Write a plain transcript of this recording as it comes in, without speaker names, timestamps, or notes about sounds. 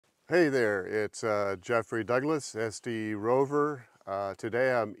Hey there, it's Jeffrey Douglas, SD Rover.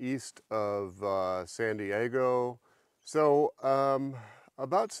 Today I'm east of San Diego.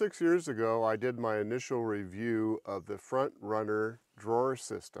 About 6 years ago, I did my initial review of the FrontRunner drawer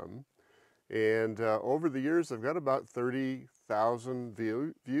system. And over the years, I've got about 30,000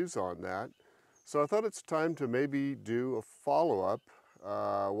 views on that. So I thought it's time to maybe do a follow-up,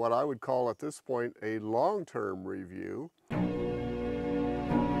 what I would call at this point a long-term review.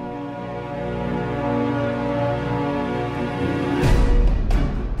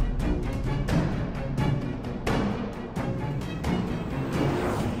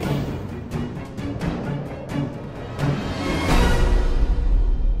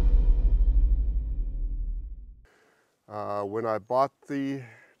 When I bought the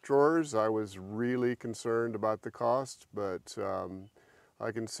drawers, I was really concerned about the cost, but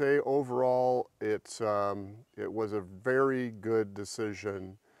I can say overall it was a very good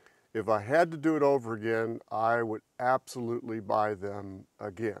decision. If I had to do it over again, I would absolutely buy them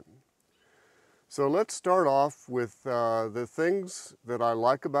again. So let's start off with the things that I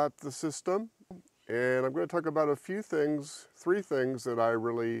like about the system, and I'm going to talk about a few things, 3 things that I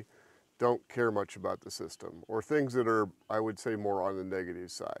really don't care much about the system, or things that are, I would say, more on the negative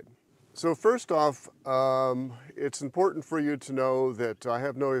side. So first off, it's important for you to know that I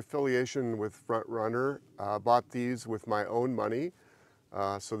have no affiliation with FrontRunner. I bought these with my own money,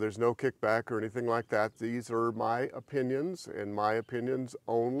 so there's no kickback or anything like that. These are my opinions and my opinions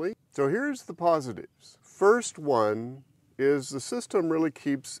only. So here's the positives. First one is the system really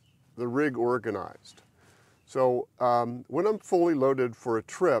keeps the rig organized. So when I'm fully loaded for a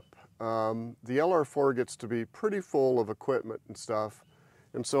trip, the LR4 gets to be pretty full of equipment and stuff,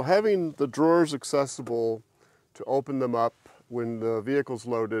 and so having the drawers accessible to open them up when the vehicle's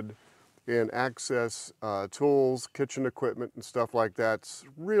loaded and access tools, kitchen equipment and stuff like that's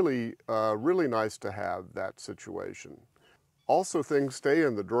really, really nice to have that situation. Also, things stay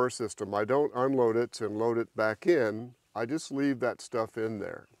in the drawer system. I don't unload it and load it back in. I just leave that stuff in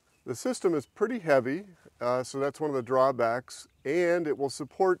there. The system is pretty heavy, so that's one of the drawbacks, and it will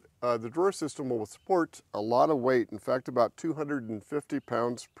support, the drawer system will support a lot of weight. In fact, about 250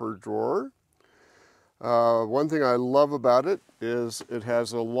 pounds per drawer. One thing I love about it is it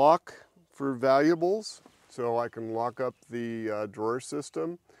has a lock for valuables, so I can lock up the drawer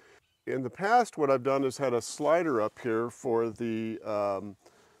system. In the past, what I've done is had a slider up here for the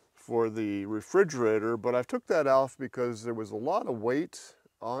refrigerator, but I took that off because there was a lot of weight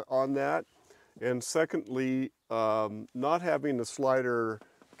on that. And secondly, not having the slider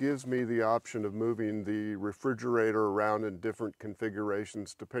gives me the option of moving the refrigerator around in different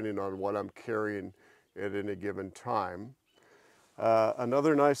configurations depending on what I'm carrying at any given time.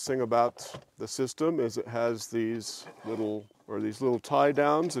 Another nice thing about the system is it has these little tie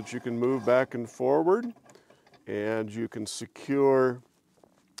downs that you can move back and forward, and you can secure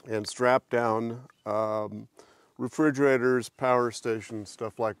and strap down refrigerators, power stations,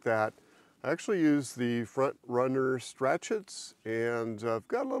 stuff like that. I actually use the FrontRunner Stratchets, and I've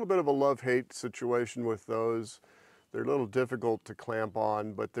got a little bit of a love-hate situation with those. They're a little difficult to clamp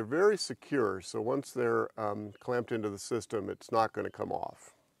on, but they're very secure, so once they're clamped into the system, it's not going to come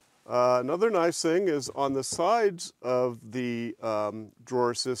off. Another nice thing is on the sides of the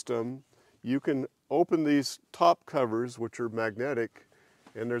drawer system, you can open these top covers, which are magnetic,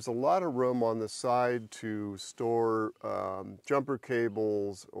 and there's a lot of room on the side to store jumper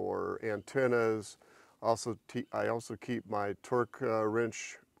cables or antennas. I also keep my torque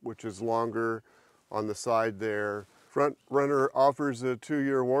wrench, which is longer, on the side there. FrontRunner offers a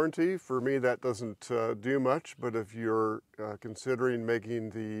 2-year warranty. For me, that doesn't do much, but if you're considering making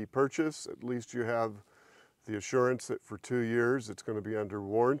the purchase, at least you have the assurance that for 2 years it's going to be under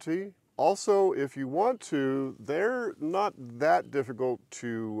warranty. Also, if you want to, they're not that difficult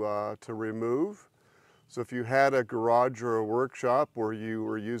to remove. So if you had a garage or a workshop where you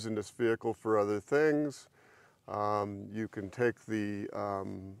were using this vehicle for other things, you can take the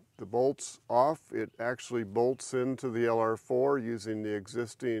bolts off. It actually bolts into the LR4 using the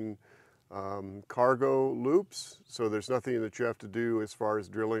existing cargo loops. So there's nothing that you have to do as far as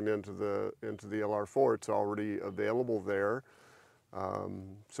drilling into the LR4. It's already available there.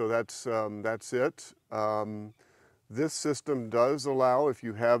 So that's it. This system does allow, if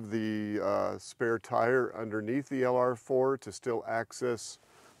you have the spare tire underneath the LR4, to still access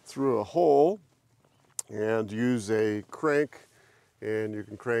through a hole and use a crank, and you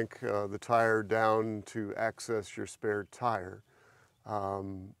can crank the tire down to access your spare tire.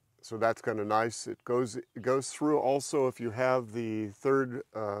 So that's kind of nice. It goes through also if you have the third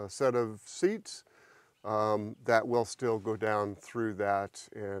set of seats. that will still go down through that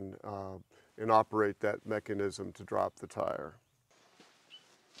and operate that mechanism to drop the tire.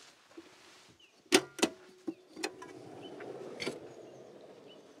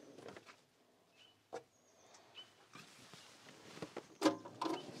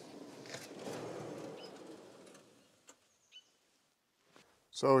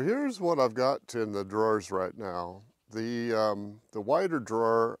 So here's what I've got in the drawers right now. The wider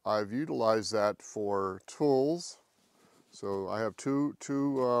drawer, I've utilized that for tools. So I have two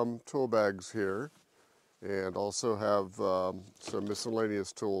tool bags here, and also have some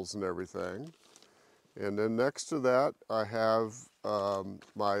miscellaneous tools and everything. And then next to that, I have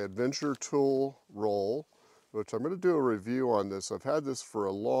my adventure tool roll, which I'm going to do a review on this. I've had this for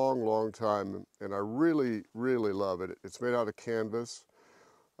a long time, and I really love it. It's made out of canvas,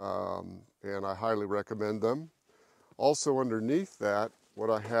 and I highly recommend them. Also underneath that, what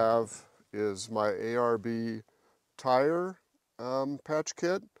I have is my ARB tire patch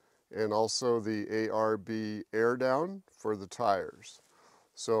kit, and also the ARB air down for the tires.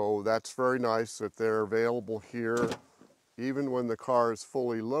 So that's very nice that they're available here even when the car is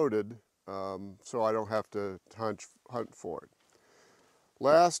fully loaded, so I don't have to hunt for it.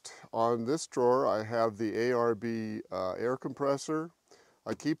 Last, on this drawer, I have the ARB air compressor.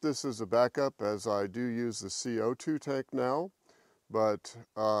 I keep this as a backup as I do use the CO2 tank now, but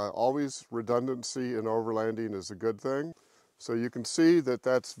always redundancy in overlanding is a good thing. So you can see that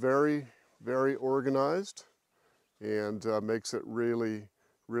that's very organized, and makes it really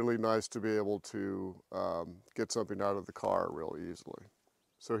nice to be able to get something out of the car really easily.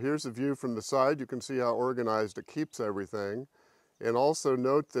 So here's a view from the side. You can see how organized it keeps everything. And also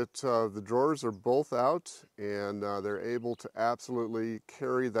note that the drawers are both out, and they're able to absolutely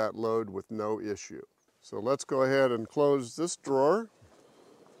carry that load with no issue. So let's go ahead and close this drawer.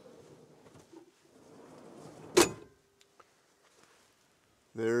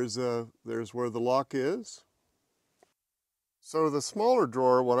 There's where the lock is. So the smaller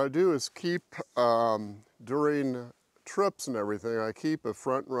drawer, what I do is keep, during trips and everything, I keep a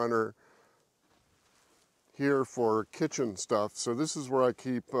FrontRunner here for kitchen stuff. So this is where I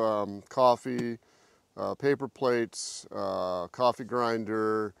keep coffee, paper plates, coffee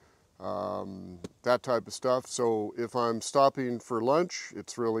grinder, that type of stuff. So if I'm stopping for lunch,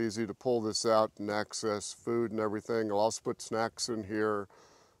 it's real easy to pull this out and access food and everything. I'll also put snacks in here,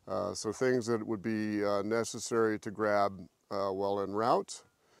 so things that would be necessary to grab while en route.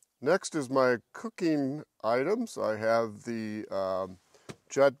 Next is my cooking items. I have the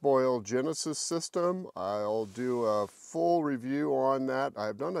Jetboil Genesis system. I'll do a full review on that.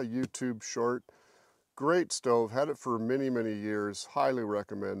 I've done a YouTube short. Great stove, had it for many years, highly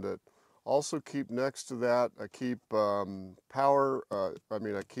recommend it. Also keep next to that, I keep propane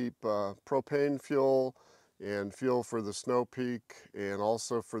fuel and fuel for the Snow Peak, and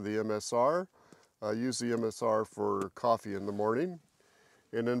also for the MSR. I use the MSR for coffee in the morning.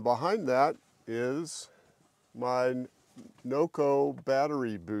 And then behind that is my NOCO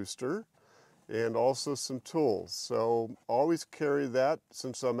battery booster, and also some tools. So always carry that.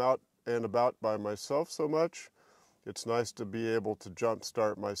 Since I'm out and about by myself so much, it's nice to be able to jump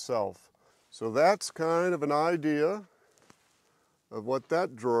start myself. So that's kind of an idea of what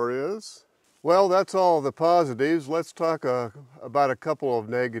that drawer is. Well, that's all the positives. Let's talk about a couple of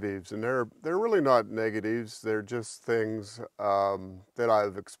negatives, and they're really not negatives. They're just things that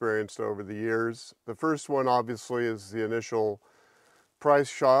I've experienced over the years. The first one, obviously, is the initial price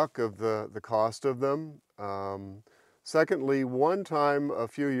shock of the cost of them. Secondly, one time a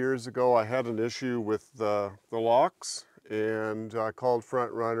few years ago, I had an issue with the locks, and I called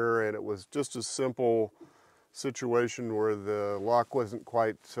FrontRunner, and it was just a simple situation where the lock wasn't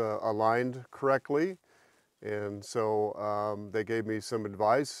quite aligned correctly. And so they gave me some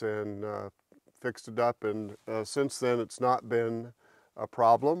advice and fixed it up, and since then it's not been a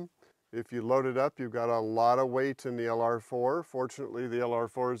problem. If you load it up, you've got a lot of weight in the LR4. Fortunately, the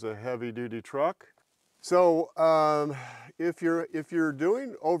LR4 is a heavy-duty truck. So if you're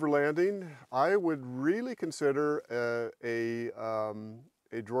doing overlanding, I would really consider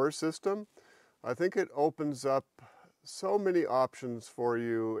a drawer system. I think it opens up so many options for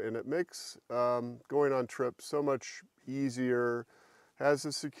you, and it makes going on trips so much easier. Has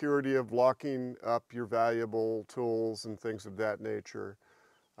the security of locking up your valuable tools and things of that nature.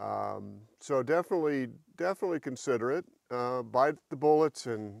 So definitely consider it. Bite the bullets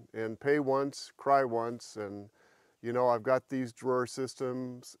and pay once, cry once. And you know, I've got these drawer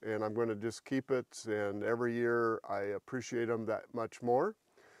systems, and I'm going to just keep it, and every year I appreciate them that much more.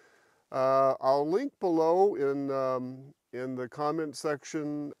 I'll link below in the comment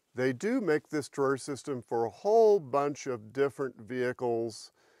section They do make this drawer system for a whole bunch of different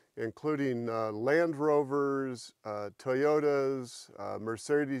vehicles, including Land Rovers, Toyotas,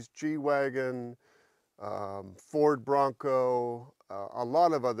 Mercedes G-Wagon, Ford Bronco, a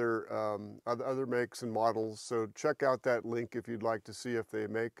lot of other makes and models. So check out that link if you'd like to see if they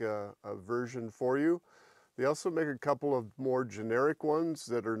make a version for you. They also make a couple of more generic ones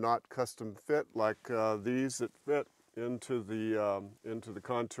that are not custom fit, like these that fit into the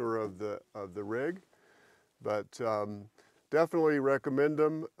contour of the rig. But definitely recommend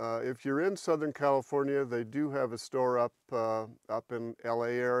them. If you're in Southern California, they do have a store up in LA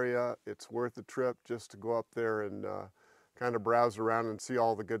area. It's worth the trip just to go up there and kind of browse around and see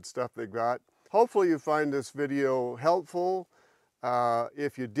all the good stuff they've got. Hopefully you find this video helpful.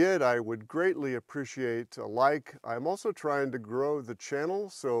 If you did, I would greatly appreciate a like. I'm also trying to grow the channel,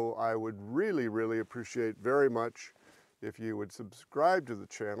 so I would really appreciate very much if you would subscribe to the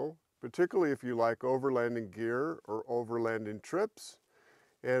channel, particularly if you like overlanding gear or overlanding trips.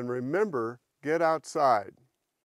 And remember, get outside.